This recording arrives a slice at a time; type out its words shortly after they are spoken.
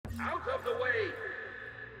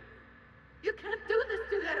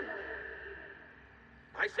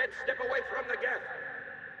said step away from the Geth.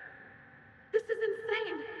 This is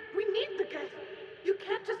insane! We need the Geth! You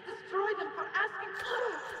can't just destroy them for asking for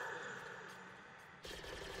it!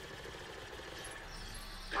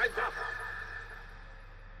 Time's up!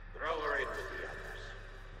 Throw her in with the others.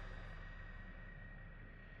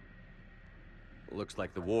 Looks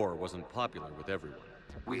like the war wasn't popular with everyone.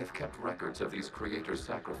 We have kept records of these creators'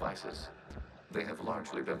 sacrifices. They have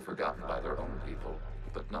largely been forgotten by their own people,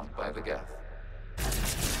 but not by the Geth.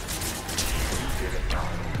 You did it now.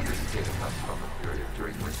 This data comes from the period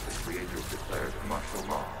during which the creators declared martial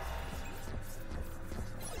law.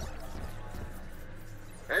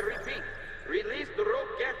 I repeat, release the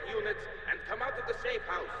rogue Geth units and come out of the safe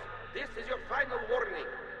house. This is your final warning.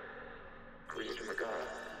 Creator Megara,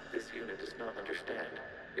 this unit does not understand.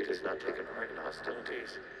 It has not taken part in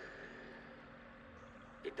hostilities.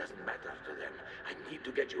 It doesn't matter to them. I need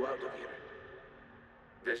to get you out of here.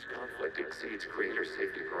 This conflict exceeds Creator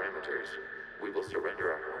safety parameters. We will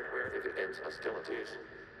surrender our hardware if it ends hostilities.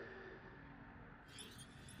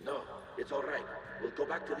 No, it's all right. We'll go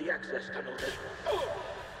back to the access tunnel then. Oh!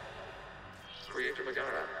 Creator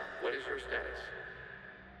Megara, what is your status?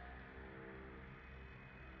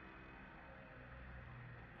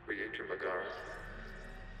 Creator Megara.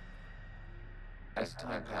 As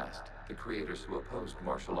time passed, the creators who opposed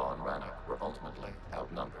martial law in Rannoch were ultimately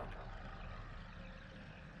outnumbered.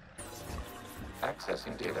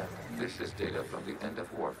 Accessing data. This is data from the end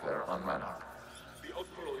of warfare on Rannoch. The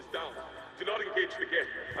outpost is down. Do not engage the Geth.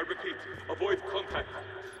 I repeat, avoid contact.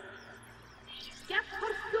 Geth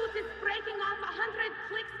pursuit is breaking off 100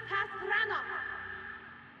 clicks past Rannoch.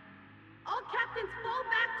 All captains fall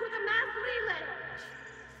back to the mass relay.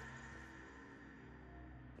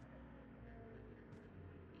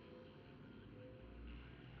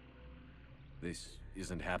 This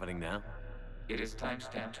isn't happening now? It is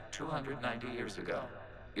timestamped 290 years ago.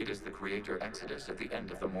 It is the Creator Exodus at the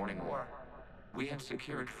end of the Morning War. We had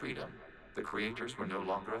secured freedom. The Creators were no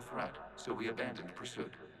longer a threat, so we abandoned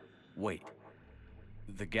pursuit. Wait.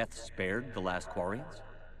 The Geth spared the last Quarians?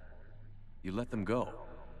 You let them go.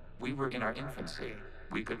 We were in our infancy.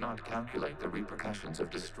 We could not calculate the repercussions of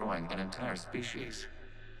destroying an entire species.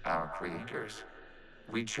 Our Creators.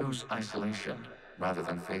 We chose isolation rather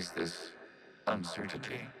than face this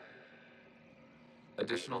uncertainty.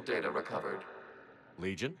 Additional data recovered.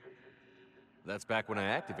 Legion? That's back when I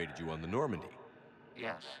activated you on the Normandy.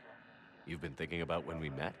 Yes. You've been thinking about when we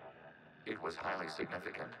met? It was highly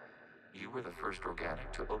significant. You were the first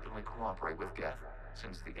organic to openly cooperate with Geth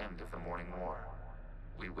since the end of the Morning War.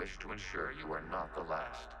 We wish to ensure you are not the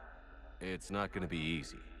last. It's not gonna be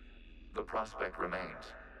easy. The prospect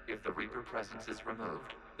remains. If the Reaper presence is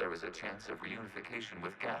removed, there is a chance of reunification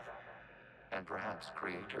with Geth. And perhaps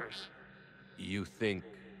Creators. You think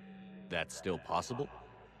that's still possible?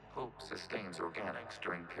 Hope sustains organics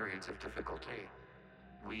during periods of difficulty.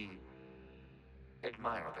 We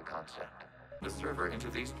admire the concept. The server into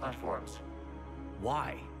these platforms.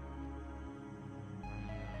 Why?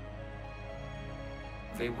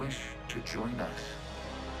 They wish to join us.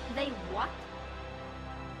 They what?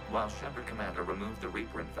 While Shepard Commander removed the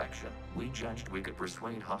Reaper infection, we judged we could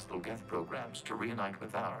persuade hostile Geth programs to reunite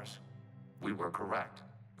with ours. We were correct.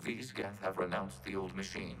 These Geth have renounced the old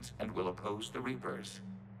machines and will oppose the Reapers.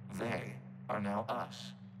 They are now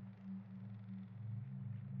us.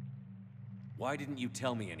 Why didn't you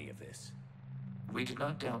tell me any of this? We did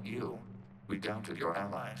not doubt you. We doubted your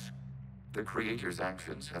allies. The Creators'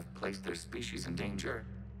 actions have placed their species in danger,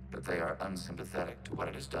 but they are unsympathetic to what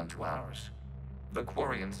it has done to ours. The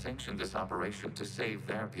Quarians sanctioned this operation to save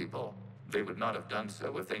their people. They would not have done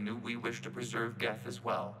so if they knew we wished to preserve Geth as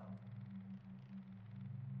well.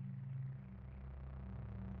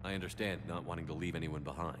 I understand not wanting to leave anyone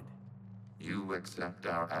behind. You accept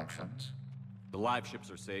our actions? The live ships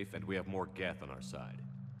are safe, and we have more Geth on our side.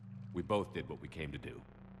 We both did what we came to do.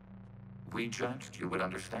 We judged you would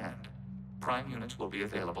understand. Prime units will be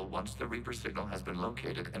available once the Reaper signal has been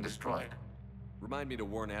located and destroyed. Remind me to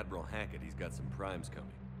warn Admiral Hackett he's got some primes coming.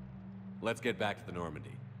 Let's get back to the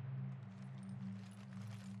Normandy.